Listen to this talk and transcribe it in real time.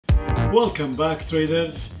Welcome back,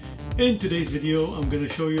 traders. In today's video I'm going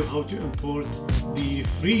to show you how to import the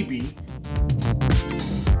freebie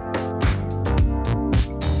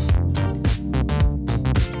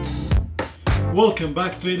Welcome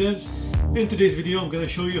back, traders. In today's video I'm going to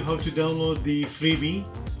show you how to download the freebie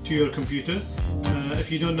to your computer.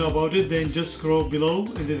 If you don't know about it, then just scroll below.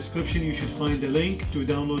 In the description you should find a link to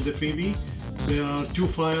download the freebie. There are two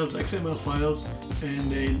files, XML files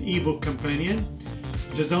and an ebook companion.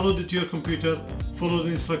 Just download it to your computer, follow the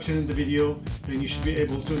instruction in the video, and you should be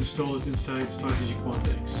able to install it inside StrategyQuant.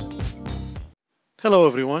 Hello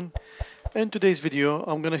everyone. In today's video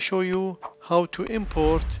I'm going to show you how to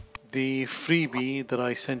import the freebie that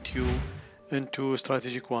I sent you into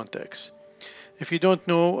StrategyQuant. If you don't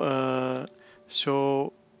know,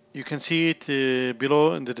 so you can see it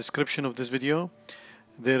below in the description of this video.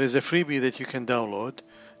 There is a freebie that you can download.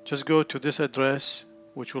 Just go to this address,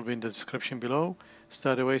 which will be in the description below,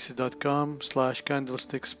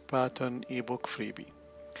 startoasis.com/candlesticks pattern ebook freebie.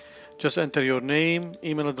 Just enter your name,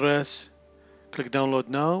 email address, click download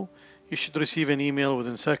now. You should receive an email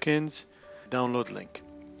within seconds. Download link.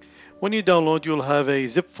 When you download, you'll have a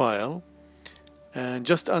zip file, and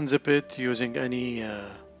just unzip it using any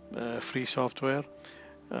free software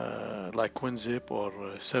like WinZip or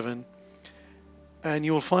 7, and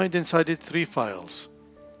you'll find inside it 3 files.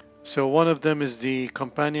 So one of them is the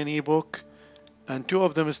companion ebook, and 2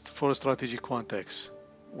 of them is for StrategyQuant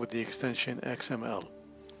with the extension XML.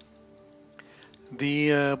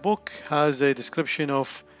 The book has a description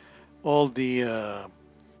of all the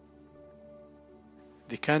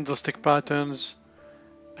candlestick patterns,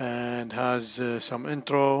 and has some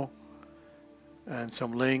intro and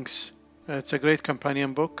some links. It's a great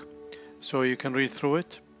companion book, so you can read through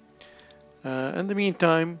it. In the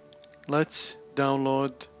meantime, let's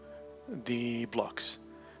download the blocks.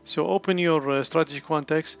 So open your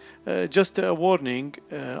StrategyQuant. Just a warning,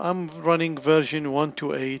 I'm running version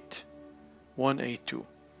 128.182.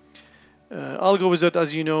 Algo Wizard,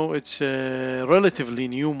 as you know, it's a relatively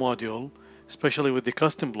new module, especially with the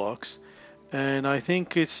custom blocks, and I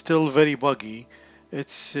think it's still very buggy.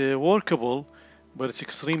 It's workable, but it's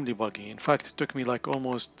extremely buggy. In fact, it took me like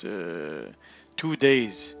almost 2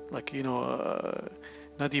 days, like, you know,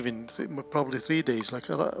 not even, probably 3 days, like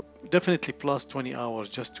definitely plus 20 hours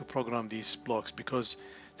just to program these blocks, because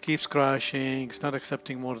it keeps crashing. It's not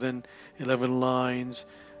accepting more than 11 lines.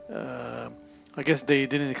 I guess they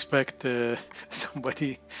didn't expect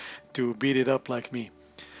somebody to beat it up like me.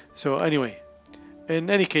 So anyway, in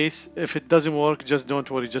any case, if it doesn't work, just don't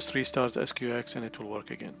worry, just restart SQX and it will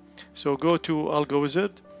work again. So go to Algo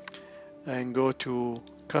Wizard and go to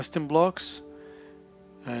custom blocks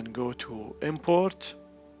and go to import.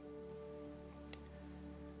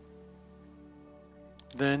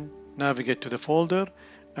 Then navigate to the folder,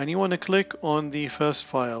 and you want to click on the first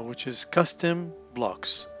file, which is custom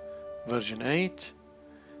blocks version 8.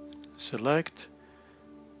 Select,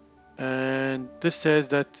 and this says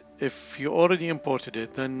that if you already imported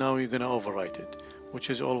it, then now you're going to overwrite it, which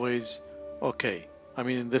is always okay. I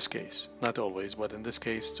mean, in this case, not always, but in this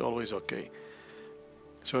case it's always okay.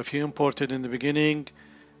 So if you imported in the beginning,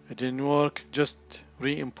 it didn't work, just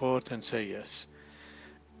re-import and say yes.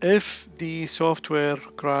 If the software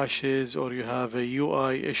crashes or you have a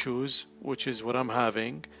UI issues, which is what I'm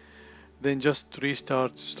having, then just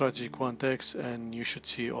restart StrategyQuant and you should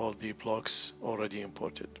see all the blocks already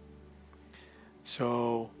imported.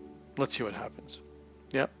 So let's see what happens.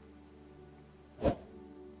 Yep.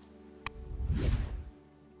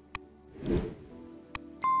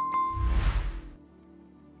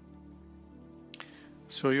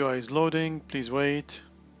 So UI is loading, please wait.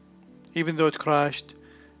 Even though it crashed,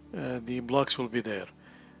 the blocks will be there.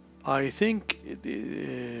 I think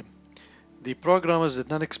the programmers did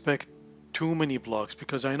not expect too many blocks,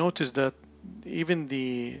 because I noticed that even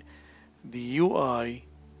the UI,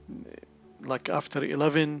 like after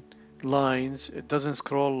 11 lines, it doesn't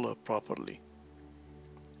scroll properly.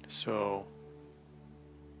 So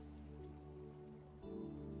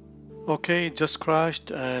okay, it just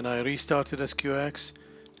crashed and I restarted SQX.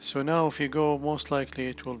 So now if you go, most likely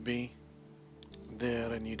it will be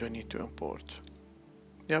there and you don't need to import.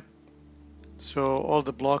 Yep. So all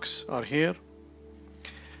the blocks are here,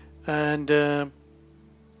 and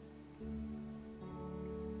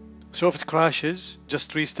so if it crashes,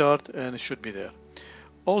 just restart and it should be there.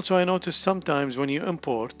 Also, I noticed sometimes when you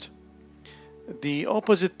import, the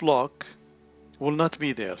opposite block will not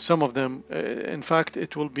be there. Some of them, in fact,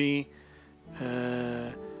 it will be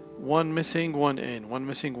one missing, one in, one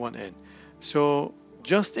missing, one in. So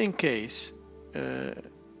just in case,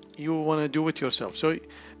 you want to do it yourself. So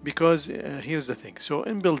because here's the thing. So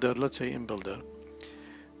in Builder, let's say in Builder,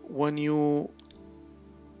 when you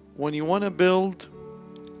want to build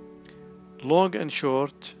long and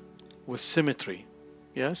short with symmetry,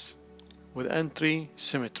 yes, with entry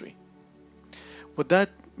symmetry, what that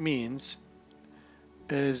means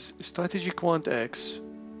is StrategyQuant X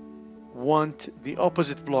want the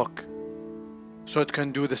opposite block so it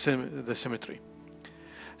can do the symmetry.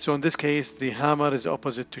 So in this case, the hammer is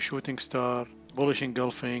opposite to shooting star, bullish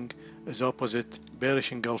engulfing is opposite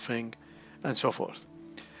bearish engulfing, and so forth.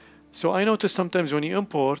 So I notice sometimes when you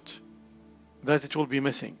import that it will be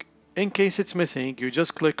missing. In case it's missing, you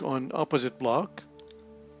just click on opposite block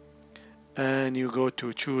and you go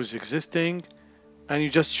to choose existing and you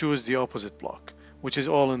just choose the opposite block, which is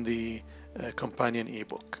all in the companion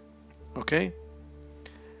ebook. Okay,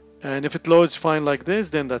 and if it loads fine like this,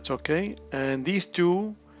 then that's okay. And these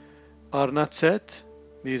two are not set.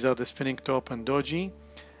 These are the spinning top and doji,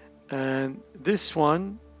 and this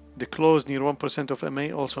one, the close near 1% of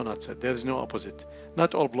MA, also not set. There is no opposite.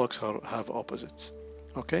 Not all blocks have opposites.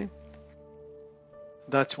 Okay,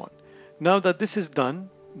 that's one. Now that this is done,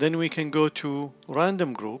 then we can go to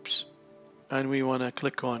random groups and we want to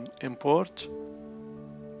click on import,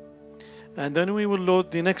 and then we will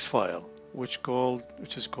load the next file, which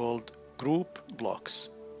is called group blocks.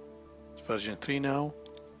 It's version 3 now,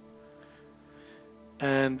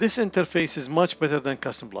 and this interface is much better than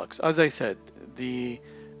custom blocks. As I said, the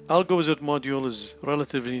Algo Wizard module is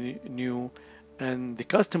relatively new and the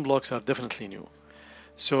custom blocks are definitely new.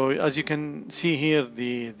 So as you can see here,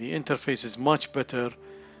 the interface is much better.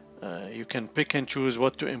 You can pick and choose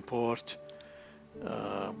what to import,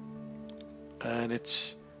 and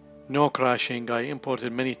it's no crashing. I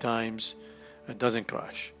imported many times, it doesn't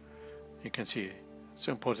crash. You can see it's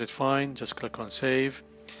imported fine. Just click on save.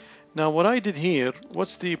 Now what I did here,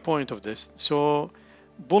 what's the point of this? So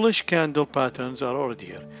bullish candle patterns are already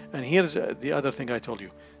here, and here's the other thing I told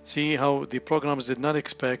you. See how the programs did not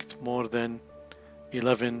expect more than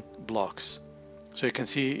 11 blocks. So you can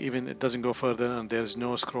see even it doesn't go further, and there's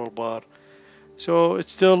no scroll bar. So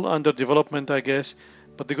it's still under development, I guess.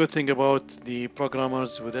 But the good thing about the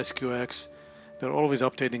programmers with SQX, they're always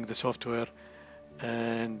updating the software,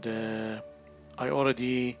 and I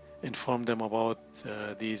already informed them about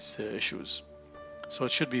these issues. So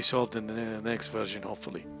it should be solved in the next version,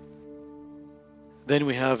 hopefully. Then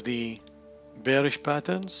we have the bearish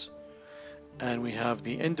patterns, and we have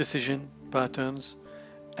the indecision patterns,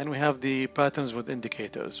 and we have the patterns with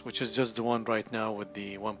indicators, which is just the one right now with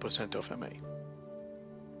the 1% of MA.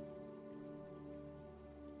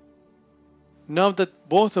 Now that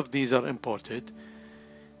both of these are imported,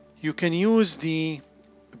 you can use the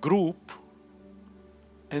group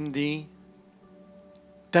in the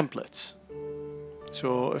templates.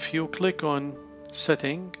 So if you click on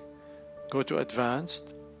setting, go to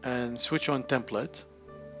advanced and switch on template.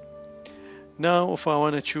 Now if I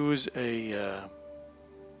want to choose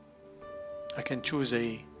I can choose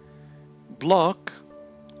a block,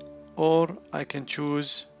 or I can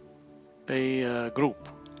choose a group.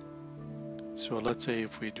 So let's say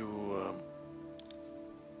if we do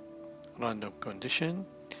random condition,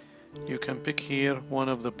 you can pick here one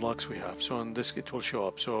of the blocks we have. So on this it will show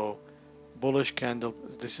up. So bullish candle,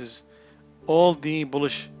 this is all the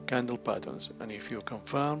bullish candle patterns, and if you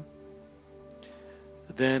confirm,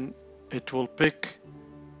 then it will pick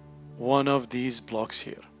one of these blocks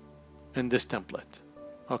here in this template.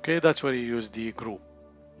 Okay, that's where you use the group.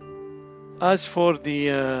 As for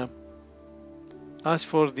the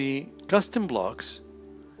custom blocks,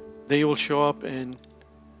 they will show up in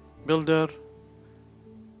Builder,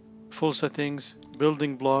 full settings,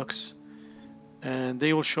 building blocks, and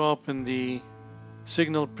they will show up in the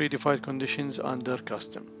signal predefined conditions under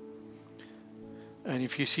custom. And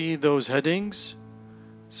if you see those headings,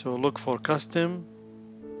 so look for custom,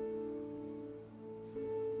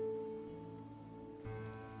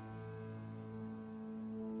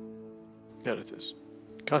 there it is,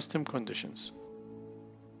 custom conditions.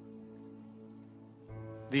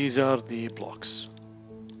 These are the blocks.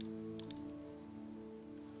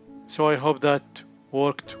 So I hope that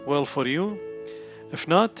worked well for you. If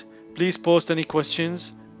not, please post any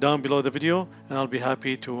questions down below the video, and I'll be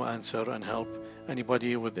happy to answer and help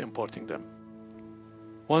anybody with importing them.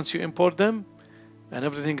 Once you import them and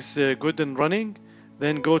everything's good and running,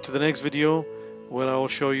 then go to the next video where I will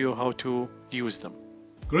show you how to use them.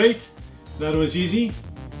 Great, that was easy.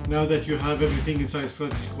 Now that you have everything inside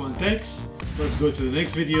StrategyQuant X, let's go to the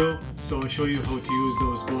next video so I'll show you how to use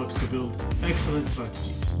those blocks to build excellent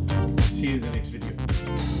strategies. See you in the next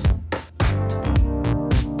video.